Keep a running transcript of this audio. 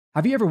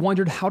Have you ever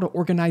wondered how to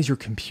organize your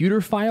computer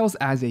files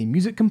as a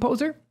music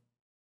composer?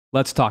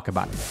 Let's talk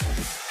about it.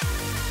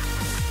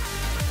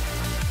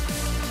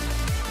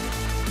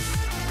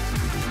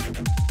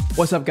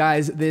 What's up,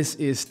 guys? This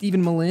is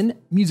Melin,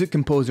 music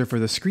composer for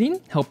the screen,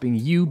 helping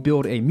you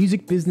build a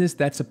music business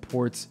that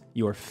supports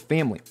your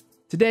family.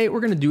 Today,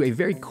 we're going to do a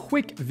very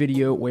quick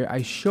video where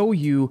I show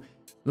you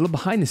a little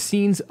behind the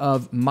scenes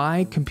of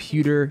my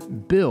computer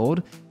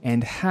build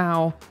and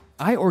how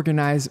I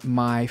organize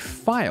my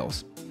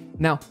files.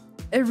 Now,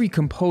 every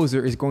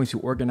composer is going to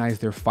organize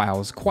their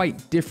files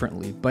quite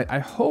differently, but I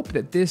hope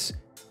that this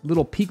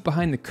little peek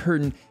behind the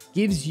curtain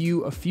gives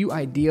you a few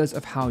ideas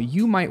of how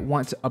you might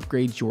want to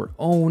upgrade your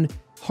own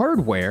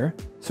hardware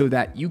so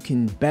that you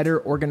can better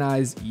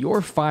organize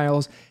your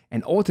files,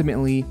 and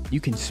ultimately you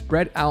can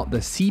spread out the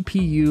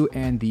CPU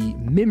and the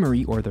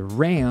memory or the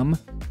RAM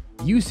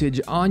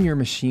usage on your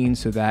machine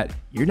so that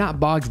you're not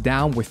bogged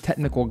down with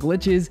technical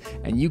glitches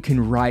and you can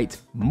write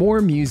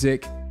more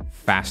music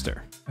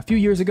faster. A few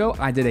years ago,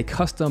 I did a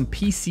custom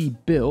PC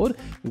build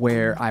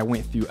where I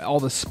went through all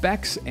the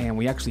specs and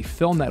we actually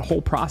filmed that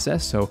whole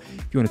process. So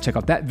if you want to check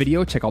out that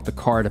video, check out the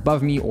card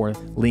above me or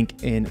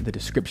link in the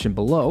description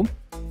below.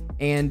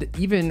 And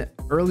even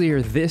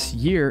earlier this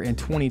year in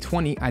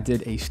 2020, I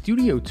did a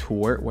studio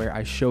tour where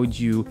I showed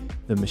you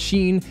the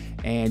machine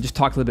and just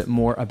talked a little bit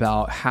more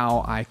about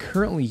how I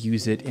currently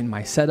use it in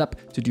my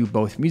setup to do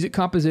both music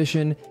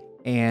composition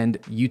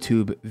and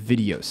YouTube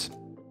videos.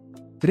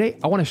 Today,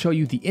 I want to show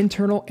you the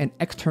internal and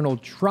external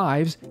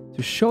drives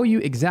to show you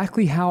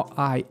exactly how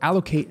I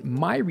allocate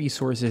my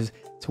resources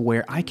to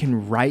where I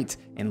can write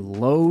and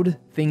load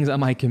things on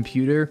my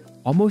computer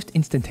almost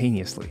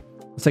instantaneously.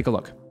 Let's take a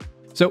look.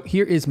 So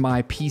here is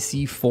my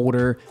PC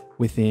folder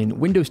within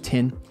Windows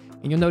 10,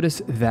 and you'll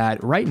notice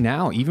that right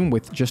now, even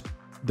with just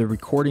the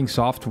recording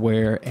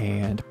software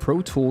and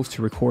Pro Tools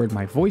to record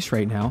my voice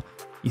right now,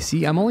 you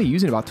see I'm only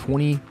using about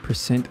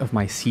 20% of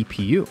my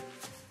CPU.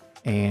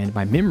 And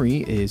my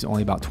memory is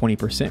only about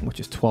 20%, which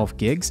is 12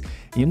 gigs.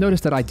 And you'll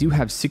notice that I do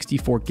have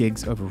 64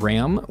 gigs of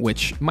RAM,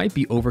 which might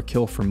be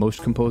overkill for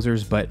most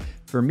composers, but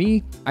for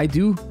me, I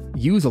do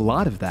use a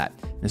lot of that,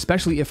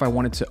 especially if I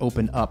wanted to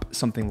open up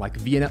something like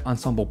Vienna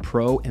Ensemble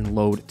Pro and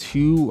load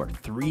 2 or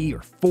 3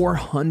 or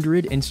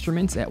 400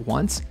 instruments at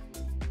once.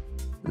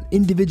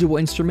 Individual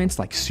instruments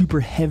like super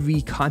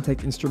heavy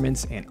contact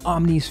instruments and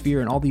Omnisphere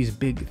and all these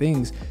big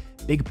things,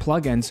 big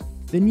plugins,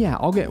 then yeah,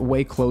 I'll get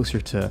way closer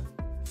to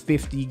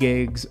 50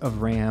 gigs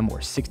of RAM or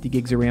 60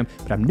 gigs of RAM,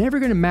 but I'm never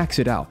going to max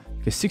it out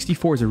because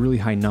 64 is a really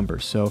high number.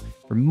 So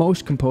for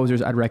most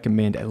composers, I'd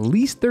recommend at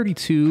least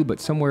 32, but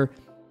somewhere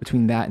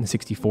between that and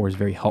 64 is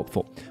very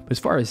helpful. But as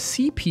far as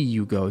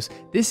CPU goes,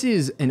 this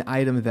is an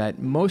item that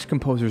most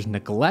composers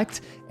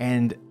neglect,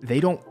 and they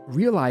don't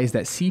realize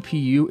that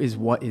CPU is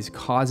what is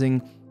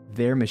causing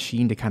their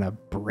machine to kind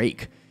of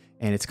break.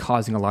 And it's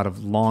causing a lot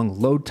of long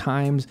load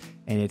times,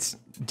 and it's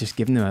just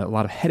giving them a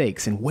lot of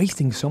headaches and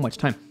wasting so much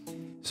time.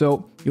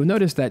 So you'll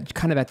notice that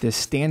kind of at this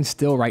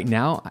standstill right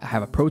now, I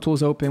have a Pro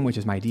Tools open, which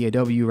is my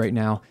DAW right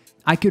now.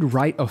 I could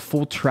write a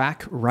full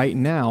track right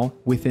now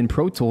within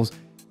Pro Tools,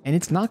 and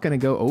it's not going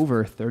to go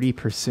over 30%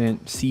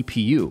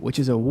 CPU, which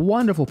is a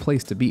wonderful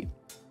place to be.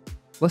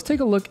 Let's take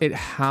a look at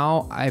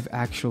how I've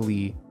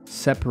actually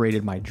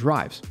separated my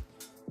drives.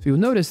 So you'll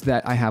notice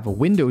that I have a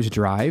Windows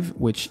drive,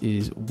 which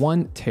is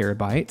 1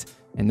 terabyte,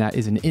 and that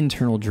is an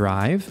internal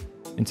drive.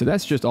 And so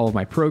that's just all of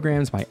my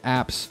programs, my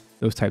apps,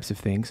 those types of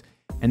things.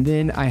 And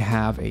then I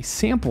have a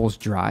samples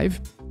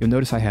drive. You'll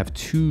notice I have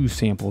 2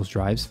 samples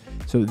drives.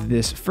 So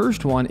this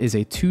first one is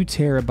a 2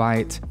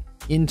 terabyte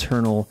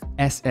internal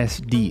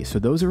SSD. So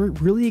those are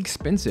really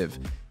expensive.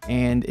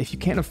 And if you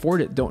can't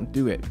afford it, don't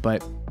do it.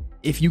 But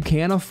if you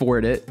can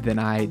afford it, then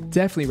I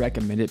definitely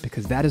recommend it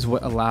because that is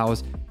what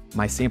allows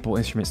my sample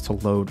instruments to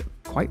load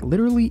quite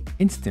literally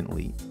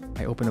instantly.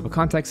 I open up a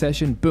contact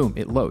session, boom,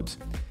 it loads.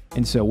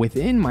 And so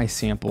within my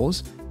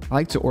samples, I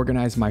like to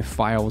organize my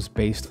files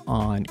based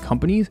on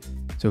companies.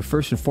 So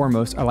first and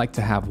foremost, I like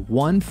to have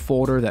one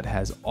folder that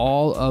has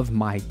all of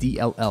my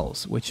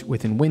DLLs, which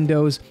within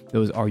Windows,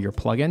 those are your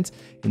plugins.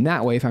 And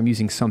that way, if I'm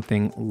using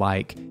something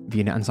like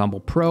Vienna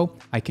Ensemble Pro,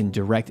 I can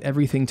direct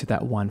everything to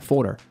that one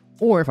folder.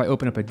 Or if I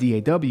open up a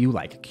DAW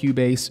like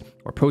Cubase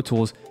or Pro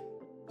Tools,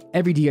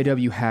 every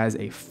DAW has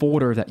a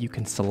folder that you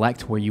can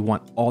select where you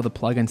want all the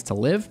plugins to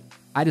live.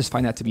 I just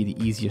find that to be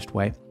the easiest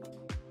way.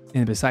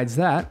 And besides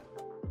that,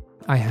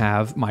 I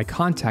have my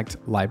contact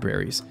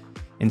libraries.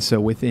 And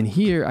so within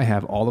here, I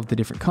have all of the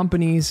different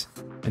companies.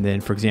 And then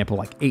for example,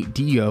 like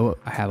 8Dio,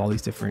 I have all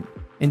these different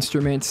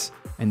instruments,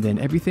 and then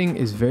everything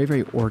is very,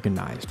 very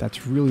organized.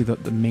 That's really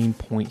the main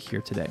point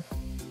here today.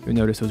 You'll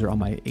notice those are all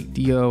my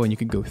 8Dio, and you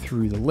can go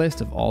through the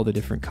list of all the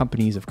different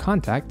companies of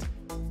contact.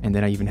 And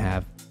then I even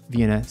have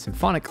Vienna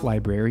Symphonic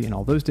Library and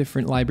all those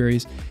different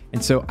libraries.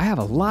 And so I have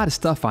a lot of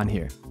stuff on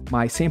here.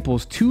 My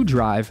samples 2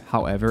 drive,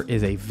 however,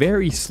 is a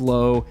very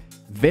slow,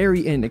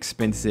 very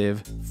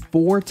inexpensive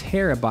 4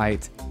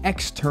 terabyte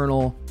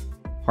external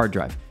hard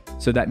drive.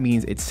 So that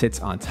means it sits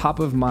on top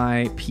of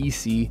my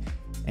PC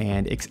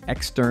and it's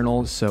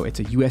external. So it's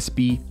a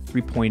USB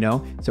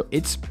 3.0. So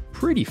it's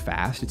pretty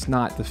fast. It's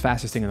not the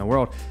fastest thing in the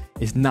world.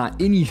 It's not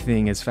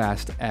anything as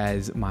fast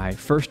as my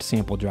first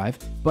sample drive,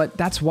 but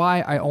that's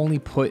why I only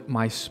put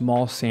my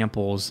small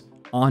samples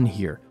on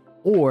here,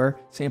 or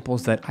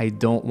samples that I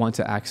don't want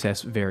to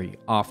access very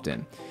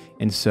often.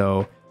 And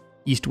so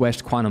East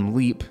West Quantum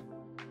Leap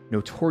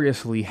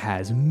notoriously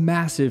has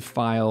massive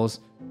files,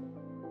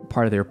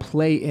 part of their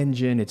Play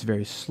engine. It's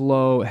very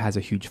slow. It has a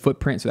huge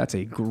footprint. So that's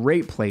a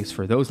great place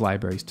for those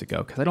libraries to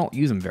go because I don't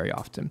use them very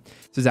often.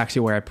 This is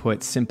actually where I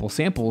put Simple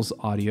Samples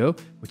Audio,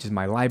 which is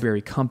my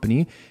library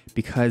company,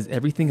 because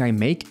everything I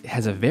make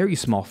has a very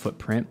small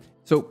footprint.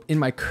 So in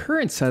my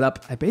current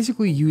setup, I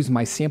basically use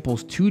my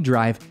Samples 2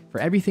 drive for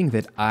everything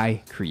that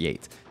I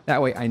create.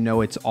 That way I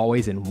know it's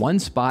always in one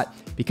spot,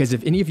 because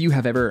if any of you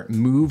have ever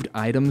moved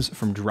items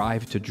from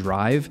drive to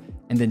drive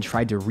and then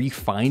tried to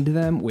re-find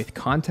them with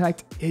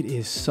Contact, it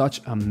is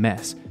such a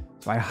mess.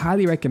 So I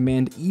highly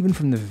recommend, even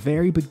from the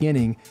very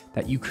beginning,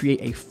 that you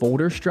create a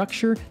folder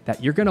structure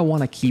that you're gonna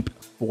wanna keep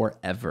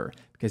forever.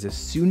 Because as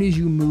soon as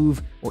you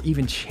move or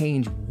even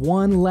change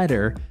one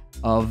letter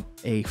of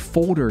a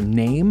folder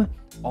name,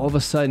 all of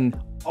a sudden,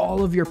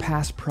 all of your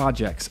past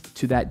projects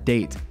to that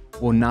date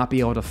will not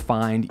be able to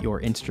find your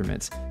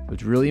instruments. So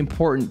it's really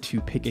important to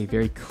pick a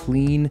very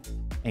clean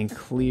and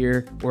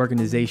clear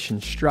organization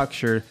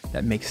structure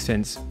that makes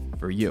sense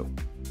for you.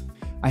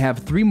 I have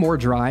 3 more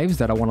drives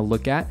that I want to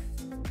look at.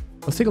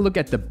 Let's take a look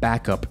at the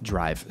backup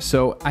drive.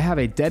 So I have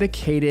a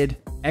dedicated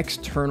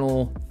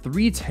external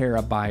 3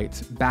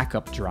 terabyte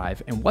backup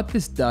drive. And what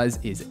this does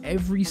is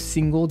every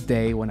single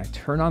day when I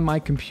turn on my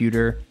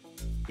computer,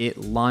 it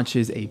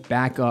launches a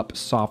backup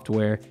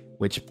software,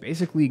 which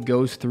basically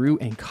goes through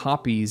and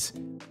copies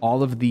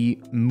all of the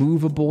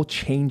movable,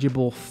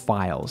 changeable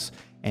files.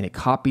 And it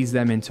copies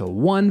them into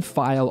one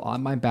file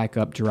on my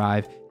backup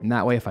drive. And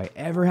that way, if I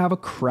ever have a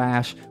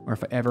crash or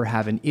if I ever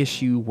have an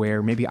issue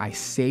where maybe I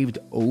saved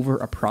over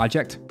a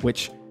project,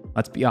 which,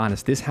 let's be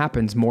honest, this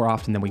happens more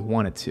often than we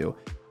want it to,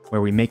 where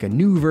we make a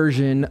new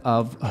version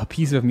of a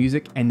piece of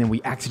music and then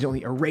we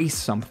accidentally erase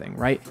something,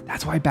 right?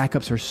 That's why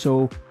backups are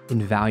so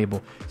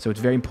invaluable. So it's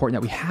very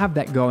important that we have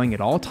that going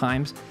at all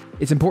times.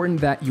 It's important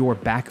that your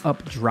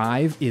backup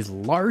drive is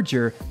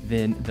larger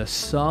than the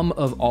sum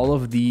of all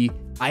of the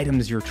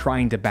items you're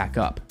trying to back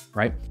up,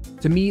 right?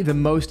 To me, the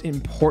most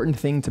important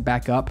thing to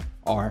back up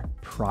are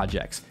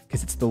projects,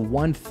 because it's the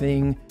one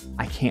thing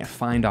I can't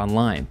find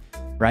online,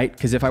 right?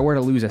 Because if I were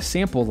to lose a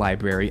sample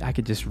library, I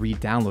could just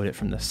re-download it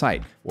from the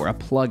site, or a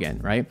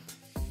plugin, right?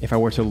 If I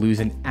were to lose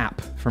an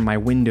app from my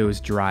Windows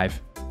drive,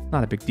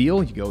 not a big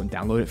deal. You go and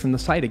download it from the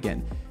site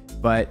again.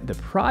 But the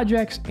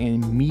projects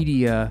and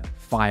media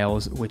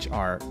files, which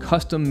are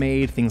custom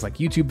made, things like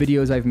YouTube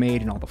videos I've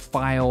made and all the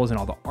files and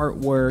all the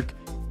artwork,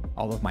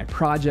 all of my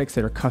projects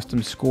that are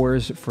custom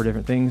scores for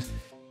different things,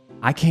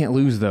 I can't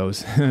lose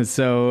those.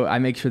 So I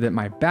make sure that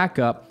my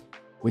backup,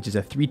 which is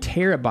a 3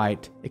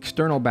 terabyte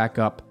external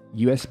backup,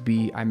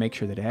 USB, I make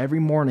sure that every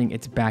morning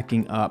it's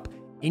backing up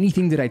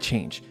anything that I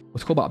change.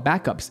 What's cool about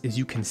backups is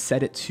you can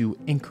set it to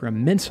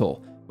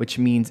incremental, which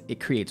means it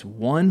creates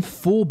one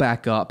full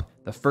backup.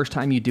 The first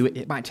time you do it,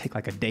 it might take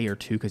like a day or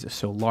 2 because it's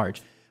so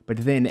large. But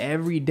then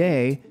every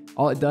day,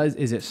 all it does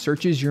is it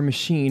searches your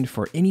machine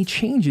for any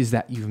changes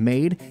that you've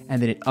made,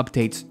 and then it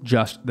updates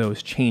just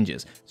those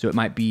changes. So it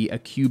might be a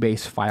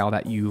Cubase file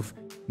that you've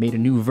made a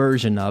new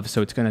version of,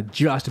 so it's gonna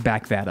just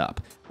back that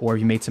up. Or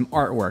you made some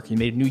artwork, you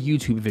made a new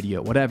YouTube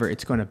video, whatever,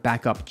 it's gonna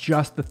back up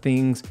just the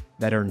things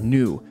that are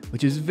new,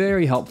 which is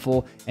very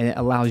helpful, and it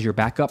allows your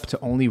backup to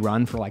only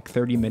run for like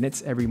 30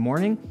 minutes every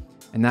morning.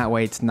 And that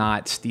way it's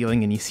not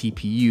stealing any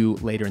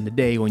CPU later in the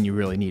day when you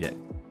really need it.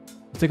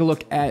 Let's take a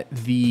look at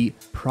the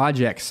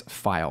projects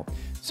file.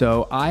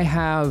 So I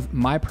have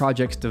my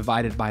projects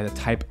divided by the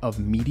type of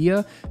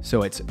media.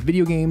 So it's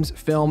video games,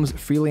 films,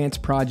 freelance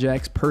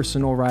projects,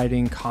 personal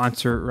writing,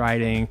 concert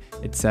writing,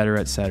 etc.,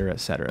 etc.,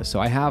 etc.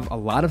 So I have a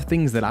lot of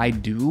things that I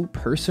do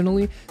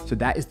personally. So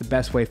that is the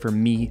best way for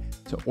me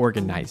to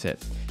organize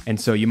it. And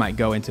so you might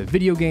go into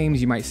video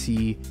games, you might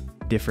see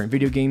different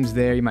video games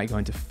there. You might go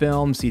into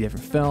film, see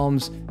different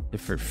films,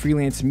 different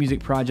freelance music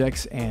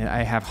projects, and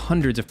I have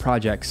hundreds of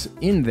projects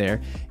in there.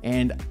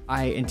 And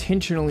I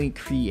intentionally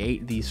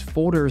create these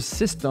folders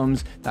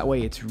systems. That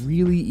way it's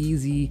really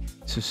easy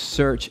to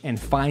search and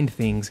find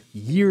things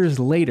years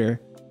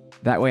later.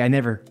 That way I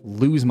never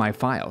lose my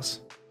files.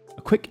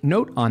 A quick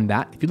note on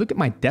that, if you look at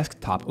my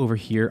desktop over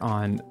here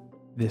on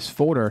this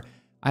folder,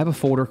 I have a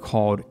folder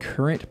called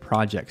Current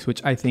Projects,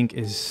 which I think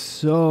is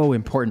so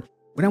important.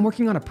 When I'm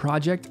working on a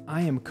project,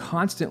 I am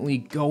constantly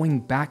going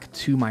back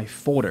to my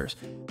folders.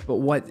 But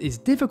what is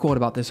difficult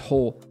about this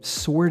whole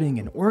sorting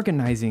and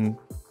organizing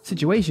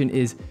situation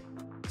is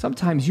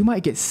sometimes you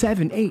might get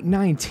 7, 8,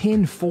 9,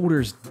 10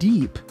 folders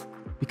deep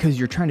because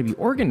you're trying to be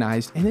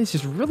organized, and it's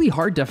just really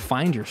hard to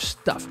find your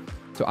stuff.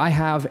 So I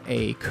have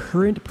a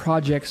current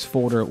projects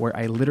folder where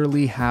I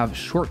literally have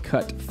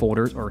shortcut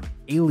folders or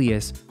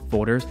alias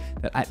folders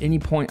that at any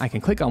point I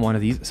can click on one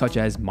of these, such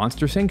as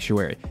Monster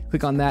Sanctuary.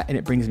 Click on that and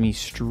it brings me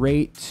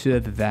straight to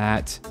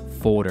that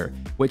folder,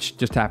 which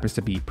just happens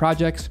to be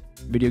projects,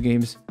 video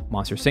games,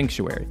 Monster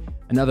Sanctuary.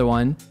 Another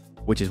one,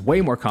 which is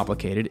way more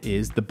complicated,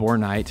 is the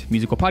Bornite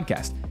musical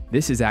podcast.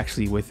 This is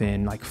actually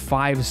within like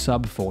 5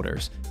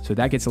 subfolders, so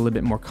that gets a little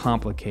bit more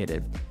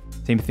complicated.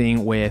 Same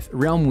thing with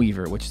Realm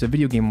Weaver, which is a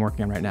video game I'm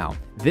working on right now.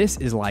 This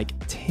is like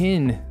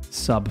 10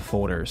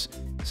 subfolders,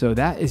 so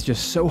that is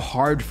just so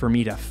hard for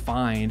me to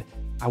find.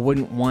 I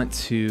wouldn't want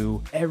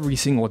to every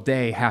single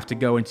day have to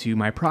go into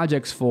my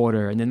projects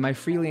folder and then my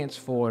freelance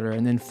folder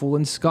and then Fool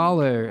and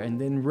Scholar and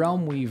then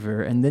Realm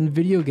Weaver and then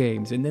video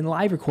games and then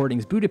live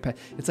recordings, Budapest.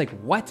 It's like,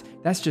 what?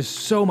 That's just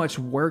so much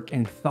work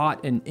and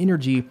thought and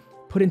energy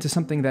put into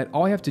something that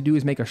all I have to do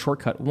is make a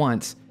shortcut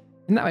once.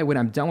 And that way, when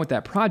I'm done with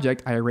that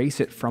project, I erase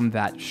it from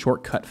that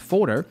shortcut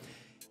folder.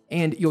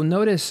 And you'll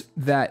notice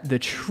that the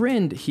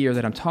trend here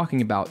that I'm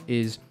talking about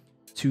is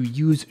to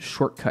use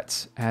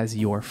shortcuts as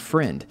your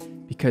friend,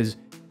 because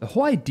the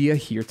whole idea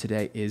here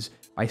today is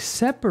by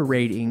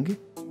separating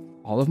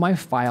all of my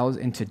files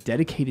into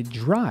dedicated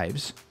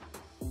drives,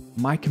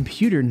 my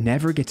computer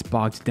never gets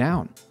bogged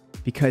down,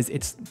 because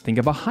think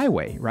of a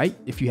highway, right?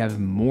 If you have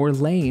more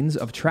lanes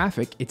of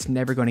traffic, it's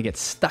never going to get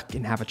stuck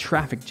and have a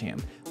traffic jam.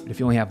 But if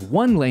you only have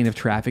 1 lane of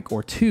traffic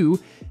or 2,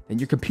 then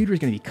your computer is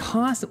going to be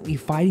constantly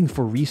fighting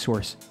for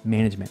resource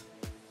management.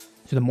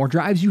 So the more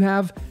drives you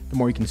have, the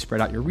more you can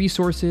spread out your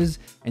resources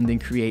and then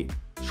create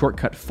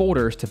shortcut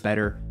folders to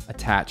better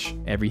attach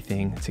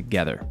everything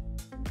together.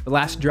 The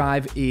last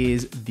drive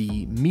is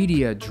the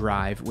media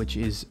drive, which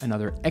is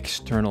another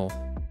external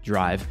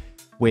drive,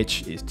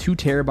 which is 2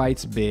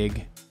 terabytes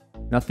big.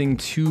 Nothing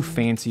too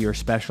fancy or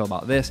special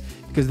about this,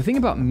 because the thing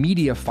about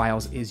media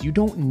files is you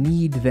don't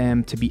need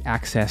them to be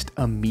accessed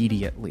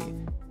immediately.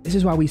 This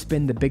is why we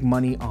spend the big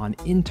money on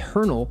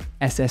internal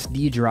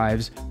SSD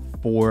drives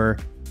for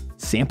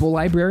sample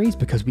libraries,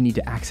 because we need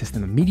to access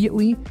them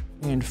immediately,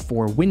 and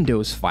for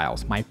Windows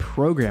files, my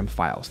program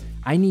files.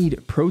 I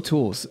need Pro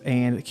Tools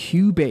and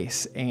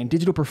Cubase and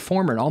Digital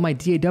Performer and all my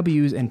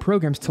DAWs and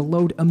programs to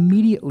load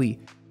immediately.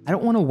 I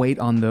don't want to wait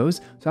on those,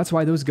 so that's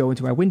why those go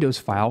into my Windows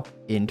file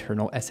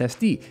internal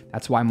SSD.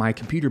 That's why my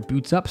computer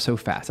boots up so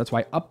fast. That's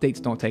why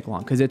updates don't take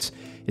long, because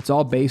it's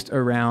all based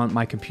around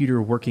my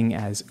computer working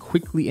as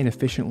quickly and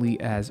efficiently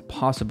as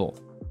possible.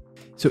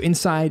 So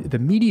inside the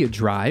media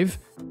drive,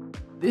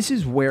 this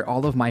is where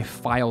all of my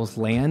files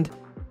land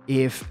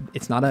if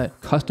it's not a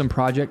custom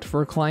project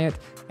for a client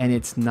and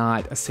it's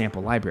not a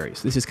sample library.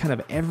 So this is kind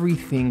of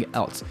everything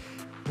else.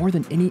 More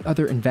than any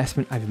other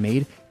investment I've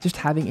made, just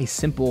having a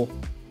simple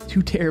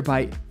 2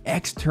 terabyte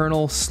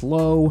external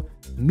slow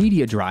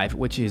media drive,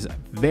 which is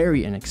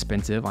very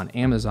inexpensive on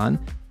Amazon.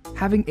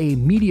 Having a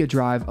media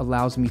drive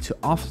allows me to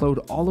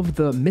offload all of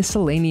the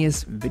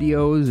miscellaneous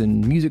videos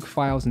and music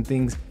files and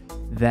things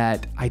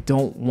that I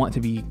don't want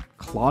to be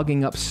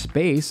clogging up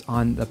space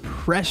on the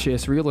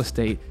precious real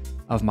estate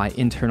of my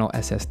internal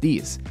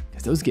SSDs,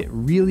 because those get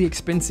really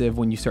expensive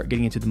when you start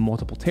getting into the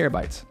multiple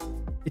terabytes.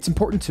 It's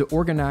important to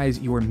organize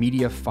your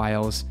media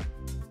files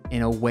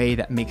in a way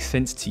that makes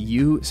sense to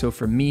you. So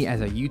for me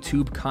as a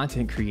YouTube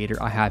content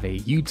creator, I have a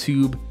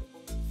YouTube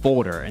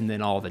folder, and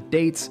then all the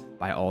dates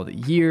by all the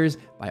years,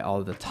 by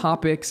all the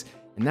topics.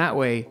 And that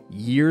way,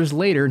 years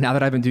later, now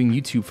that I've been doing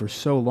YouTube for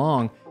so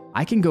long,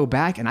 I can go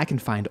back and I can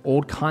find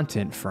old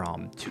content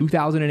from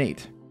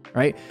 2008,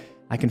 right?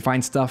 I can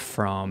find stuff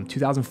from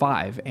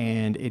 2005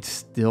 and it's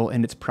still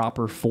in its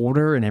proper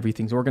folder and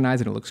everything's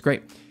organized and it looks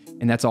great.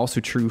 And that's also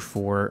true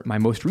for my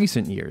most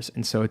recent years.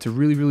 And so it's a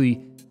really,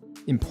 really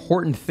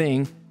important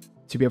thing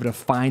to be able to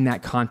find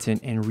that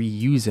content and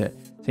reuse it.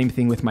 Same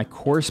thing with my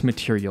course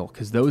material,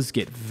 because those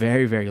get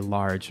very, very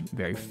large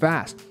very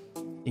fast.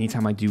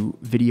 Anytime I do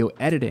video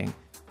editing,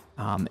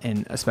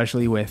 and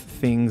especially with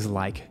things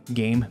like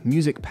game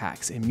music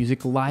packs and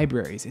music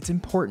libraries, it's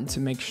important to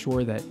make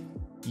sure that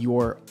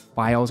your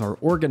files are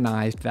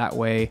organized. That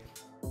way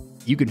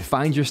you can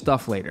find your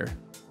stuff later.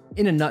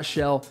 In a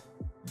nutshell,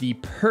 the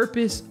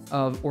purpose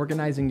of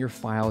organizing your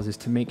files is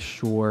to make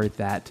sure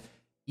that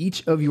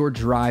each of your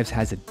drives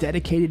has a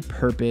dedicated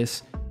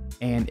purpose,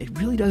 and it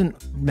really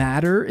doesn't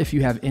matter if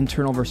you have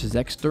internal versus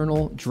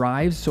external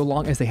drives, so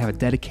long as they have a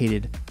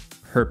dedicated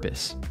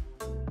purpose.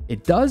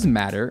 It does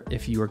matter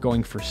if you are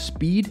going for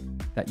speed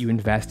that you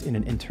invest in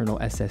an internal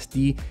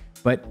SSD,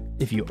 but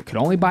if you could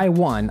only buy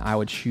one, I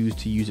would choose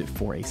to use it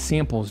for a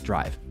samples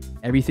drive.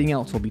 Everything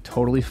else will be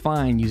totally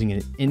fine using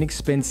an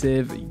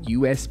inexpensive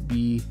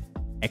USB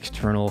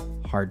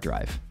external hard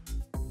drive.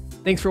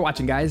 Thanks for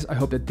watching, guys. I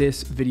hope that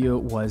this video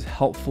was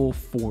helpful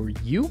for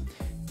you.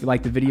 If you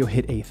liked the video,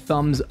 hit a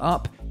thumbs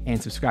up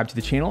and subscribe to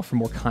the channel for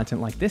more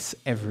content like this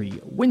every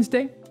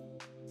Wednesday.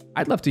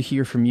 I'd love to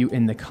hear from you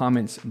in the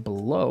comments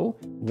below.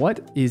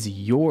 What is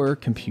your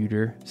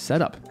computer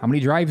setup? How many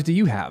drives do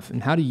you have?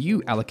 And how do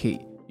you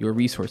allocate your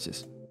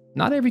resources?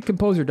 Not every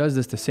composer does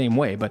this the same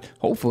way, but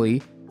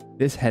hopefully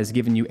this has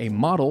given you a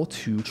model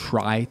to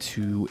try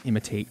to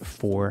imitate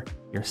for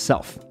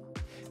yourself.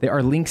 There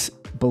are links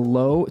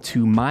below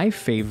to my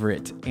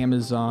favorite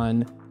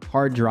Amazon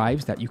hard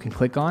drives that you can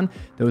click on.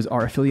 Those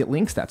are affiliate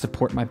links that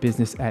support my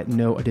business at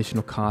no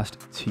additional cost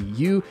to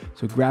you.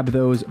 So grab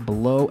those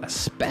below,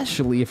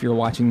 especially if you're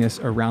watching this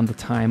around the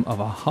time of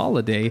a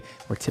holiday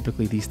where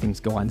typically these things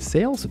go on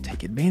sale. So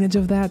take advantage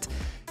of that.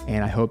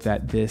 And I hope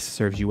that this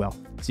serves you well.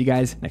 See you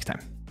guys next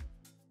time.